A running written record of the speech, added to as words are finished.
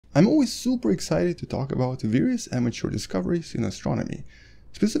I'm always super excited to talk about various amateur discoveries in astronomy,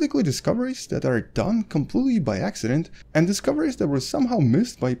 specifically discoveries that are done completely by accident and discoveries that were somehow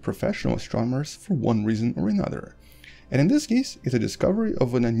missed by professional astronomers for one reason or another. And in this case, it's a discovery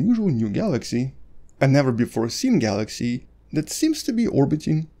of an unusual new galaxy, a never-before-seen galaxy that seems to be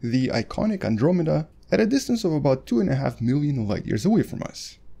orbiting the iconic Andromeda at a distance of about 2.5 million light-years away from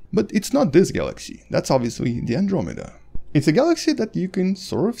us. But it's not this galaxy, that's obviously the Andromeda. It's a galaxy that you can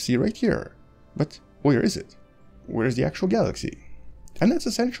sort of see right here. But where is it? Where's the actual galaxy? And that's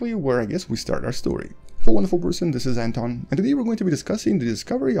essentially where I guess we start our story. Hello wonderful person, this is Anton, and today we're going to be discussing the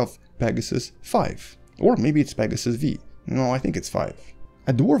discovery of Pegasus 5. Or maybe it's Pegasus V. No, I think it's 5.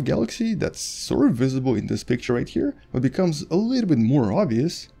 A dwarf galaxy that's sort of visible in this picture right here, but becomes a little bit more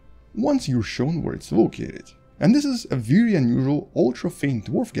obvious once you're shown where it's located. And this is a very unusual ultra-faint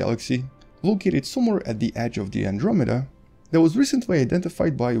dwarf galaxy located somewhere at the edge of the Andromeda that was recently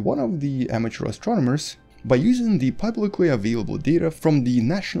identified by one of the amateur astronomers by using the publicly available data from the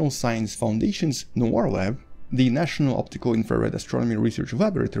National Science Foundation's NOIR lab, the National Optical Infrared Astronomy Research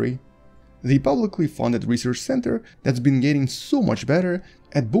Laboratory, the publicly funded research center that's been getting so much better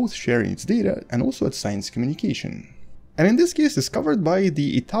at both sharing its data and also at science communication. And in this case discovered by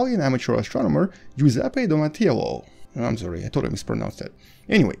the Italian amateur astronomer Giuseppe Donatello. I'm sorry, I totally mispronounced that.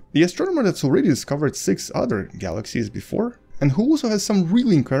 Anyway, the astronomer that's already discovered 6 other galaxies before, and who also has some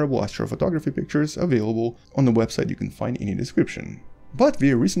really incredible astrophotography pictures available on the website you can find in the description. But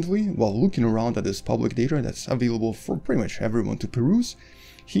very recently, while looking around at this public data that's available for pretty much everyone to peruse,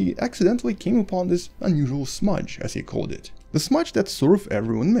 he accidentally came upon this unusual smudge, as he called it. The smudge that sort of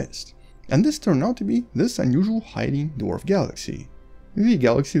everyone missed. And this turned out to be this unusual hiding dwarf galaxy. The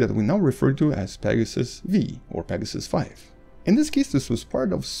galaxy that we now refer to as Pegasus V, or Pegasus 5. In this case, this was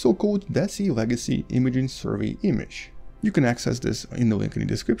part of so-called DESI Legacy Imaging Survey image. You can access this in the link in the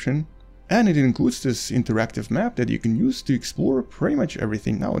description, and it includes this interactive map that you can use to explore pretty much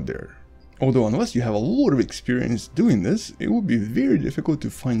everything out there. Although unless you have a lot of experience doing this, it would be very difficult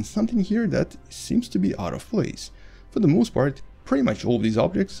to find something here that seems to be out of place. For the most part, pretty much all of these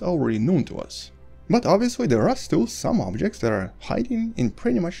objects are already known to us. But obviously there are still some objects that are hiding in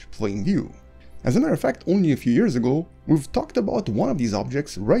pretty much plain view. As a matter of fact, only a few years ago, we've talked about one of these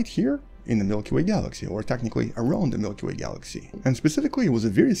objects right here in the Milky Way galaxy, or technically around the Milky Way galaxy. And specifically it was a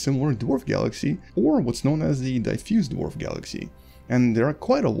very similar dwarf galaxy, or what's known as the diffuse dwarf galaxy. And there are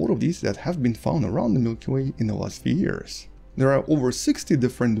quite a lot of these that have been found around the Milky Way in the last few years. There are over 60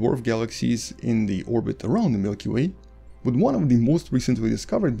 different dwarf galaxies in the orbit around the Milky Way, with one of the most recently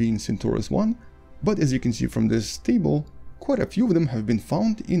discovered being Centaurus 1, but as you can see from this table, quite a few of them have been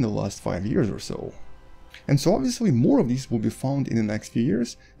found in the last 5 years or so. And so obviously more of these will be found in the next few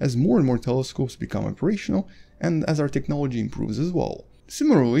years as more and more telescopes become operational and as our technology improves as well.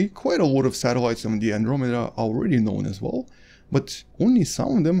 Similarly, quite a lot of satellites on the Andromeda are already known as well, but only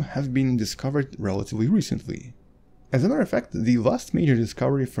some of them have been discovered relatively recently. As a matter of fact, the last major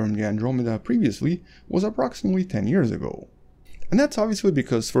discovery from the Andromeda previously was approximately 10 years ago. And that's obviously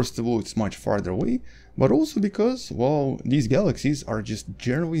because, first of all, it's much farther away, but also because, well, these galaxies are just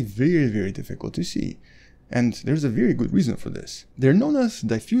generally very difficult to see. And there's a very good reason for this. They're known as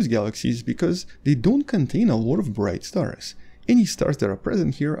diffuse galaxies because they don't contain a lot of bright stars. Any stars that are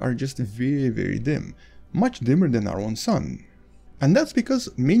present here are just very dim, much dimmer than our own sun. And that's because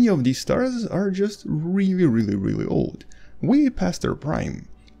many of these stars are just really old, way past their prime.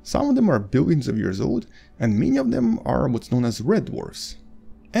 Some of them are billions of years old, and many of them are what's known as red dwarfs.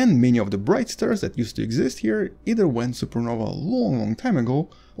 And many of the bright stars that used to exist here either went supernova a long time ago,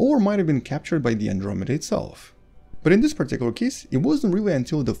 or might have been captured by the Andromeda itself. But in this particular case, it wasn't really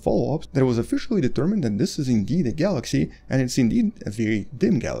until the follow-ups that it was officially determined that this is indeed a galaxy, and it's indeed a very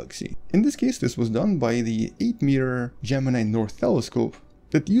dim galaxy. In this case, this was done by the 8-meter Gemini North telescope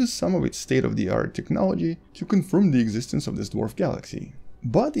that used some of its state-of-the-art technology to confirm the existence of this dwarf galaxy.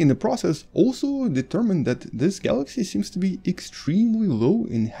 But in the process also determined that this galaxy seems to be extremely low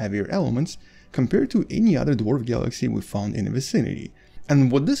in heavier elements compared to any other dwarf galaxy we found in the vicinity.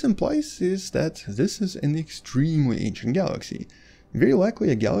 And what this implies is that this is an extremely ancient galaxy, very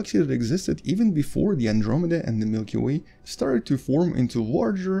likely a galaxy that existed even before the Andromeda and the Milky Way started to form into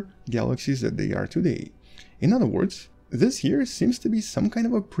larger galaxies that they are today. In other words, this here seems to be some kind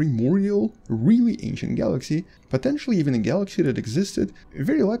of a primordial, really ancient galaxy, potentially even a galaxy that existed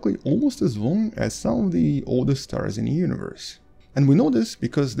very likely almost as long as some of the oldest stars in the universe. And we know this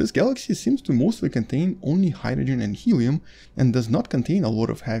because this galaxy seems to mostly contain only hydrogen and helium and does not contain a lot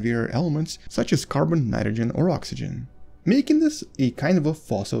of heavier elements such as carbon, nitrogen or oxygen, making this a kind of a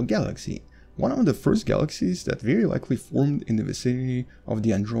fossil galaxy, one of the first galaxies that very likely formed in the vicinity of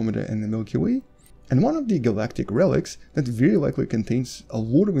the Andromeda and the Milky Way, and one of the galactic relics that very likely contains a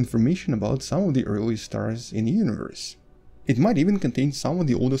lot of information about some of the early stars in the universe. It might even contain some of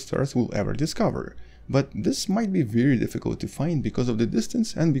the oldest stars we'll ever discover, but this might be very difficult to find because of the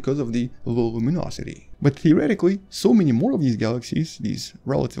distance and because of the low luminosity. But theoretically, so many more of these galaxies, these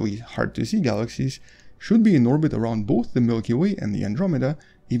relatively hard to see galaxies, should be in orbit around both the Milky Way and the Andromeda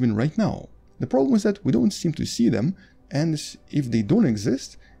even right now. The problem is that we don't seem to see them, and if they don't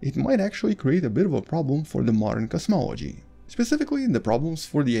exist, it might actually create a bit of a problem for the modern cosmology. Specifically, the problems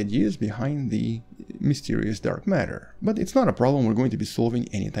for the ideas behind the mysterious dark matter. But it's not a problem we're going to be solving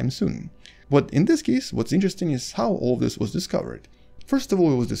anytime soon. But in this case, what's interesting is how all of this was discovered. First of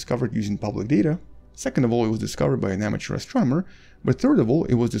all, it was discovered using public data. Second of all, it was discovered by an amateur astronomer. But third of all,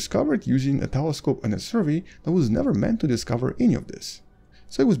 it was discovered using a telescope and a survey that was never meant to discover any of this.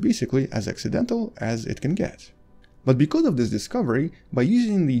 So it was basically as accidental as it can get. But because of this discovery, by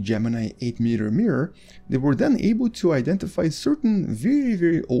using the Gemini 8-meter mirror, they were then able to identify certain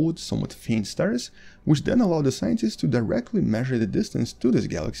very old, somewhat faint stars, which then allowed the scientists to directly measure the distance to this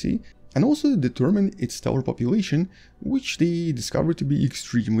galaxy and also determine its stellar population, which they discovered to be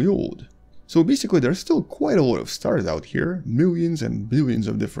extremely old. So basically there's still quite a lot of stars out here, millions and billions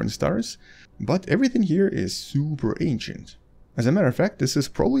of different stars, but everything here is super ancient. As a matter of fact, this is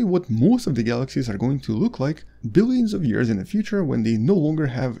probably what most of the galaxies are going to look like billions of years in the future when they no longer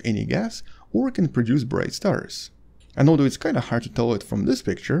have any gas or can produce bright stars. And although it's kinda hard to tell it from this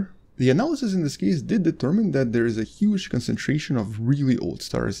picture, the analysis in this case did determine that there is a huge concentration of really old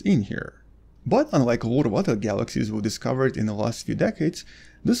stars in here. But unlike a lot of other galaxies we discovered in the last few decades,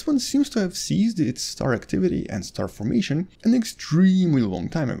 this one seems to have ceased its star activity and star formation an extremely long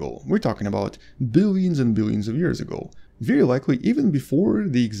time ago. We're talking about billions and billions of years ago. Very likely even before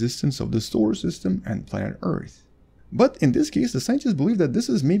the existence of the solar system and planet Earth. But in this case, the scientists believe that this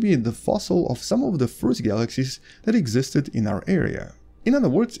is maybe the fossil of some of the first galaxies that existed in our area. In other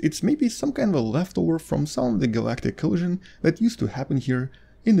words, it's maybe some kind of a leftover from some of the galactic collision that used to happen here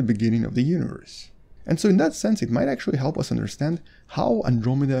in the beginning of the universe. And so in that sense, it might actually help us understand how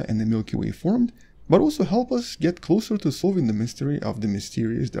Andromeda and the Milky Way formed, but also help us get closer to solving the mystery of the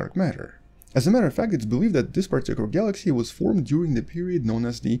mysterious dark matter. As a matter of fact, it's believed that this particular galaxy was formed during the period known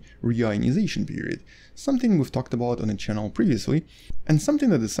as the reionization period, something we've talked about on the channel previously, and something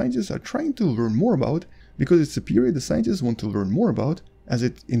that the scientists are trying to learn more about because it's a period the scientists want to learn more about as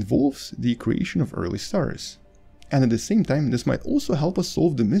it involves the creation of early stars. And at the same time, this might also help us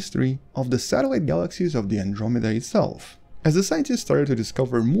solve the mystery of the satellite galaxies of the Andromeda itself. As the scientists started to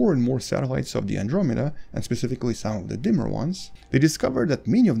discover more and more satellites of the Andromeda, and specifically some of the dimmer ones, they discovered that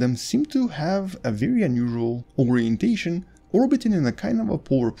many of them seem to have a very unusual orientation, orbiting in a kind of a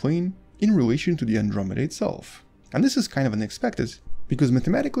polar plane in relation to the Andromeda itself. And this is kind of unexpected, because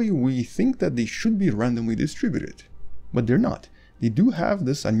mathematically we think that they should be randomly distributed. But they're not. They do have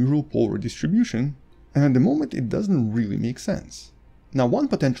this unusual polar distribution, and at the moment it doesn't really make sense. Now, one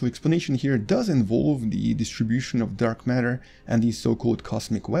potential explanation here does involve the distribution of dark matter and the so-called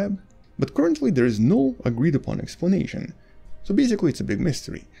cosmic web, but currently there is no agreed upon explanation. So basically it's a big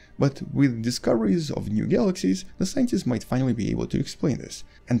mystery, but with discoveries of new galaxies, the scientists might finally be able to explain this,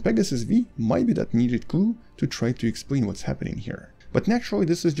 and Pegasus V might be that needed clue to try to explain what's happening here. But naturally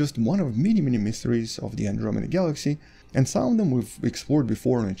this is just one of many mysteries of the Andromeda galaxy, and some of them we've explored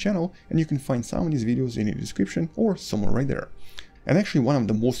before on the channel, and you can find some of these videos in the description or somewhere right there. And actually one of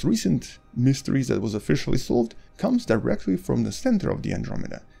the most recent mysteries that was officially solved comes directly from the center of the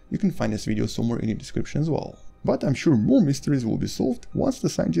Andromeda. You can find this video somewhere in the description as well. But I'm sure more mysteries will be solved once the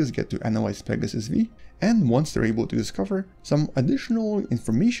scientists get to analyze Pegasus V, and once they're able to discover some additional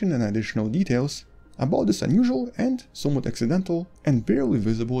information and additional details about this unusual and somewhat accidental and barely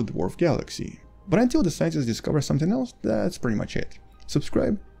visible dwarf galaxy. But until the scientists discover something else, that's pretty much it.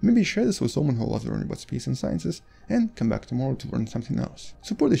 Subscribe, maybe share this with someone who loves learning about space and sciences, and come back tomorrow to learn something else.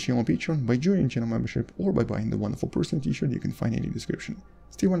 Support the channel on Patreon by joining channel membership or by buying the Wonderful Person t-shirt you can find in the description.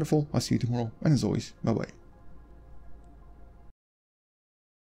 Stay wonderful, I'll see you tomorrow, and as always, bye bye.